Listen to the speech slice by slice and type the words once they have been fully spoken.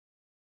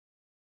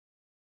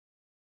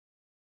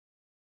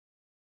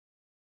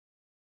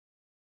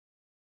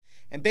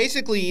And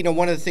basically, you know,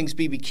 one of the things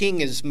B.B.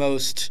 King is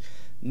most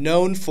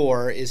known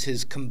for is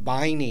his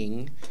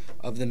combining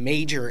of the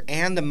major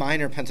and the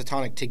minor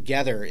pentatonic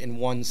together in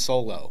one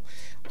solo.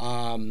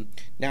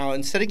 Now,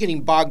 instead of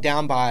getting bogged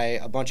down by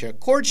a bunch of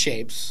chord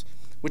shapes,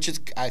 which is,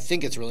 I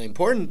think it's really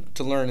important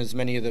to learn as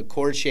many of the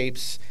chord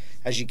shapes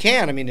as you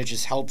can. I mean, it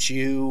just helps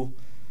you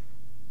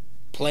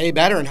play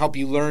better and help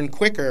you learn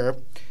quicker.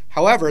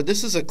 However,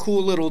 this is a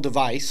cool little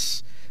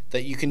device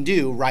that you can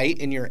do right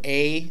in your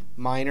A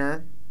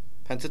minor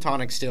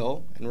pentatonic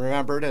still. And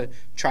remember to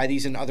try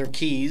these in other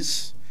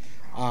keys.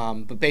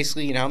 But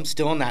basically, you know, I'm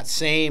still in that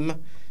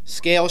same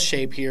scale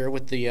shape here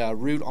with the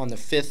root on the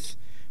 5th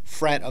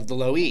fret of the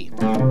low E.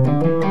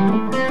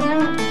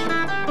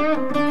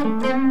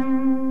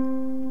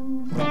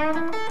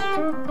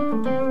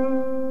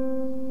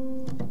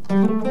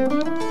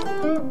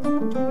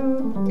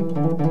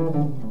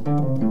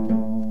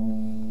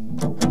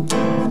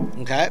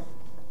 Okay?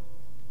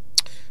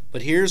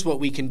 But here's what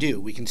we can do.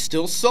 We can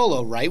still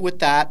solo right with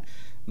that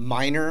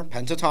minor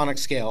pentatonic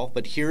scale,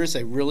 but here's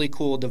a really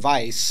cool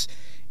device,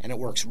 and it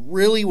works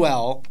really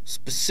well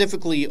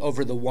specifically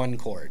over the 1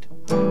 chord.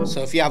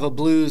 So if you have a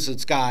blues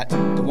that's got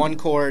the 1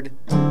 chord,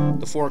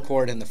 the 4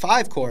 chord, and the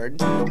 5 chord,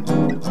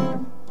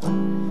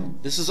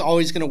 this is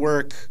always going to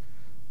work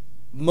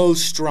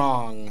most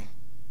strong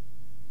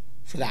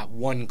for that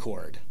 1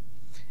 chord.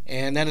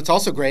 And then it's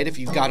also great if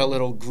you've got a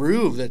little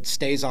groove that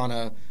stays on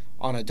a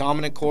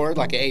dominant chord,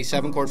 like an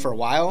A7 chord for a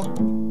while.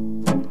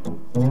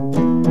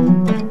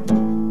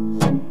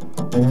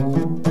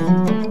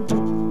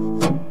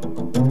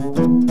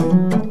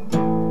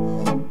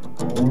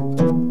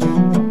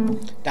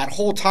 That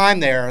whole time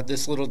there,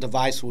 this little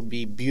device would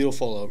be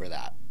beautiful over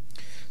that.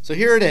 So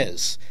here it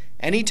is.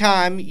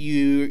 Anytime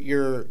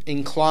you're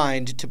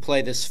inclined to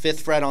play this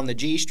 5th fret on the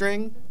G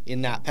string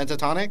in that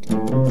pentatonic,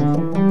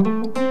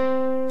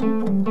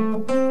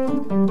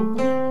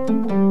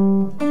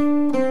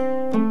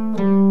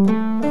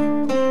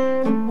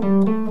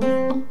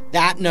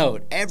 that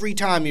note, every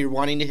time you're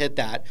wanting to hit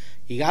that,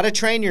 you got to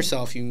train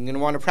yourself. You're going to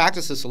want to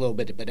practice this a little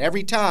bit, but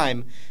every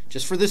time,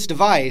 just for this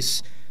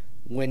device,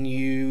 when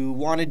you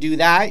want to do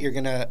that, you're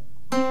going to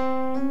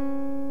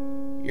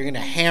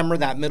hammer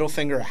that middle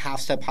finger a half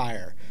step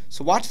higher.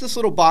 So watch this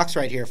little box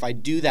right here if I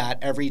do that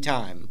every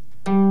time.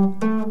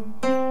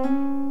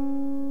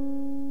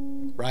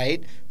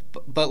 Right?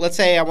 But let's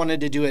say I wanted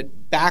to do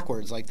it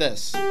backwards like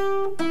this.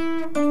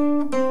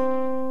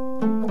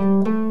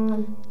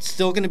 It's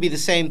still going to be the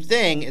same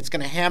thing. It's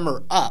going to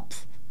hammer up,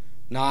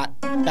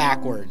 not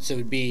backwards. It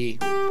would be...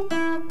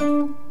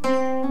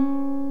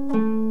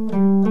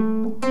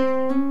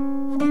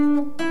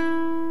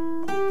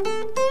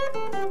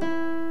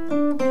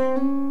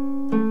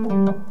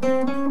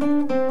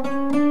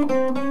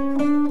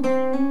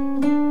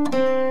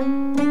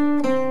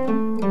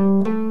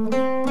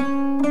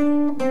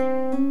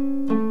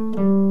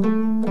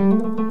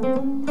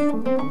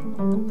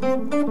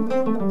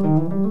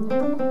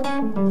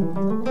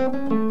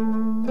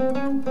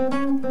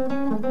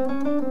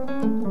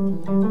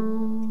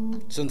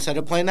 So instead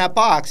of playing that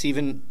box,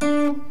 even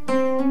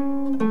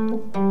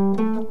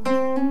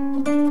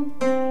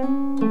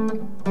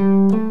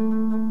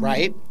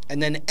right,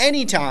 and then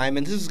anytime,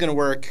 and this is going to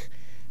work,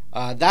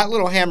 that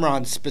little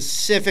hammer-on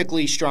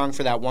specifically strong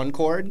for that 1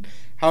 chord.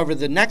 However,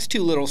 the next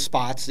 2 little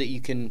spots that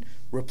you can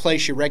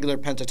replace your regular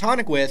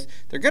pentatonic with,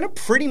 they're going to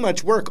pretty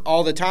much work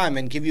all the time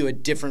and give you a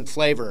different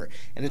flavor.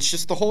 And it's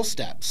just the whole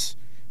steps,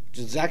 which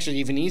is actually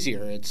even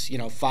easier. It's, you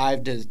know,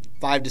 5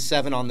 to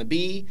 7 on the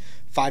B,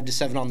 5 to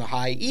 7 on the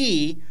high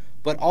E,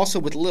 but also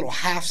with little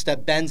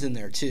half-step bends in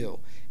there too.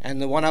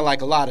 And the one I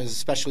like a lot is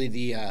especially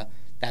the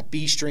that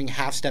B string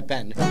half-step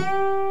bend.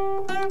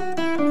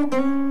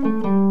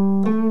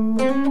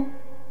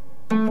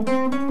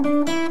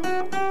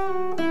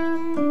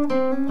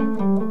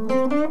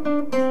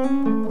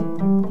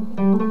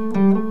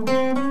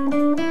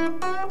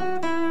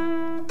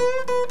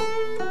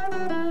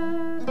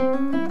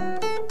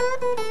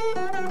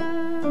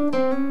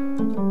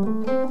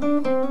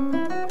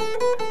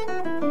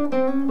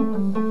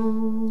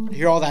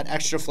 Hear all that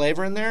extra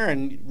flavor in there,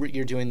 and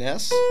you're doing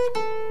this.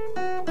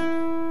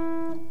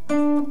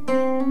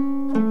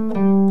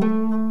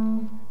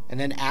 And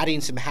then adding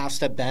some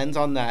half-step bends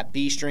on that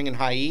B string and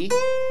high E.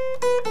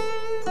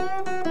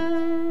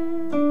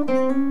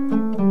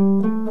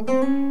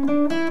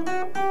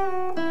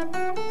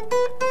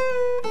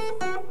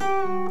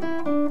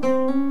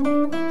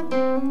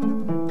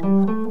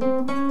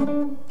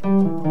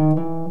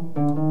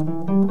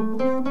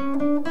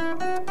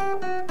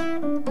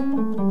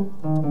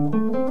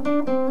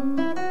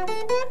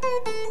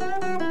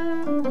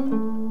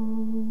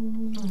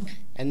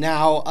 And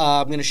now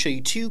I'm going to show you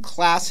 2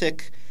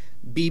 classic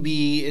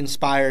BB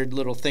inspired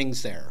little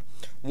things there.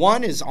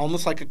 One is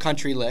almost like a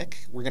country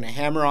lick. We're going to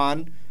hammer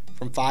on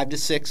from 5 to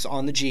 6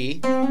 on the G.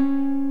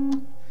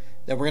 Then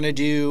we're going to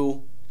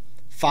do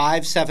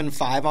 5, 7,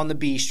 5 on the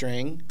B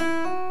string.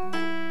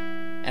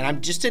 And I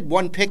just did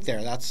 1 pick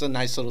there. That's a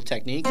nice little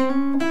technique.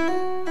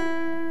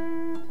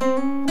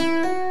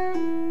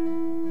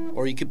 Or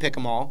or you could pick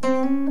them all.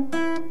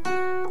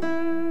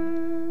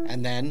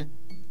 And then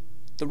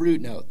the root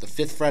note, the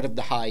 5th fret of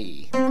the high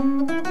E.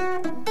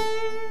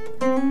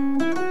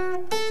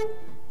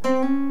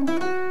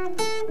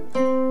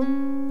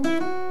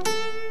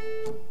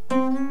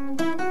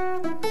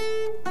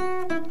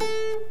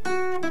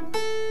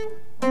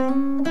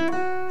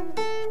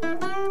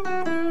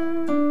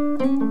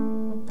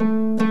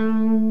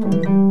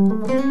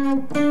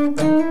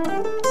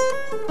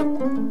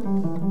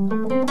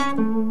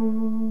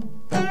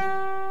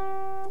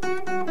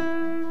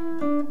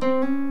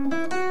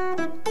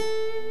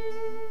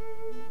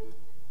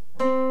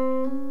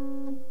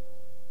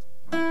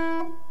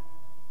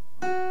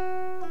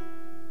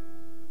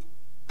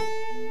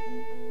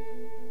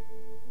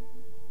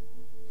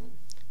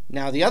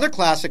 Now the other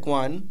classic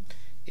one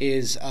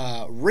is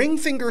ring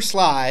finger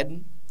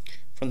slide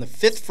from the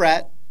 5th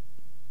fret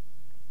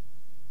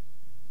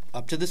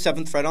up to the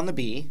 7th fret on the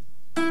B,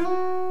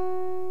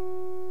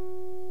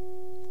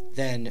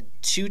 then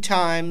 2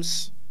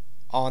 times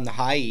on the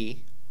high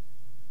E,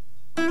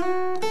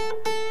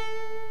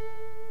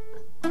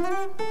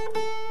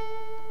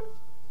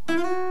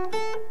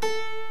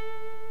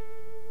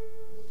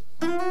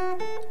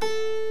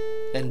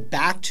 then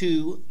back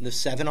to the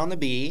 7 on the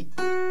B,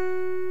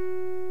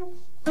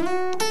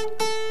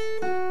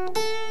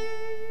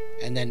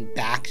 and then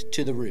back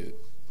to the root.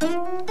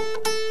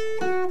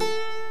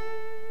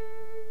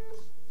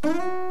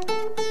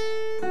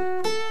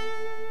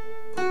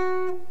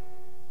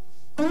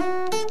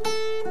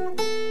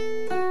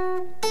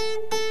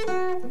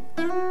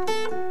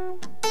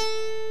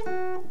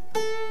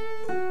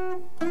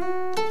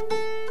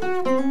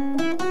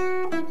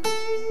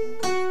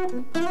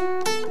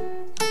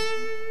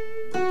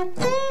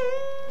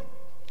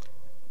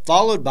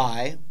 Followed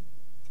by,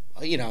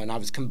 and I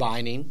was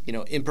combining,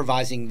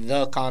 improvising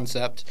the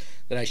concept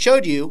that I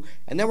showed you,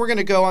 and then we're going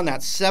to go on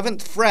that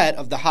 7th fret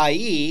of the high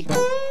E,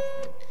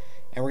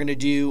 and we're going to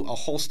do a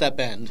whole step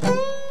bend.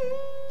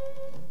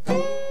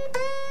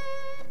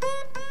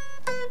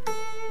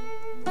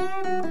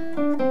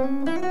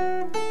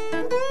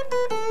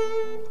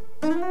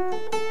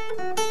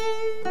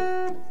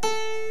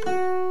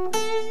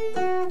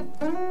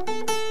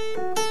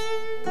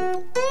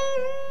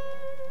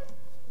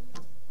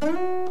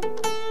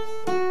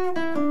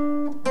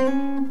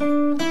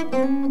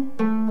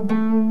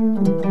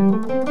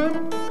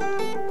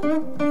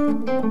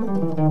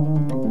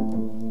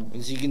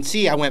 As you can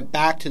see, I went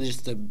back to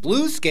just the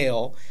blues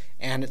scale,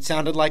 and it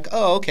sounded like,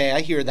 oh, okay, I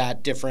hear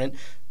that different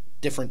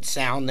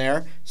sound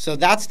there. So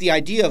that's the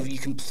idea of, you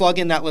can plug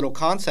in that little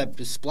concept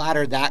to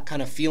splatter that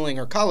kind of feeling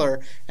or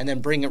color, and then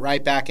bring it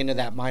right back into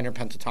that minor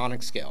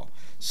pentatonic scale.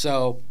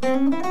 So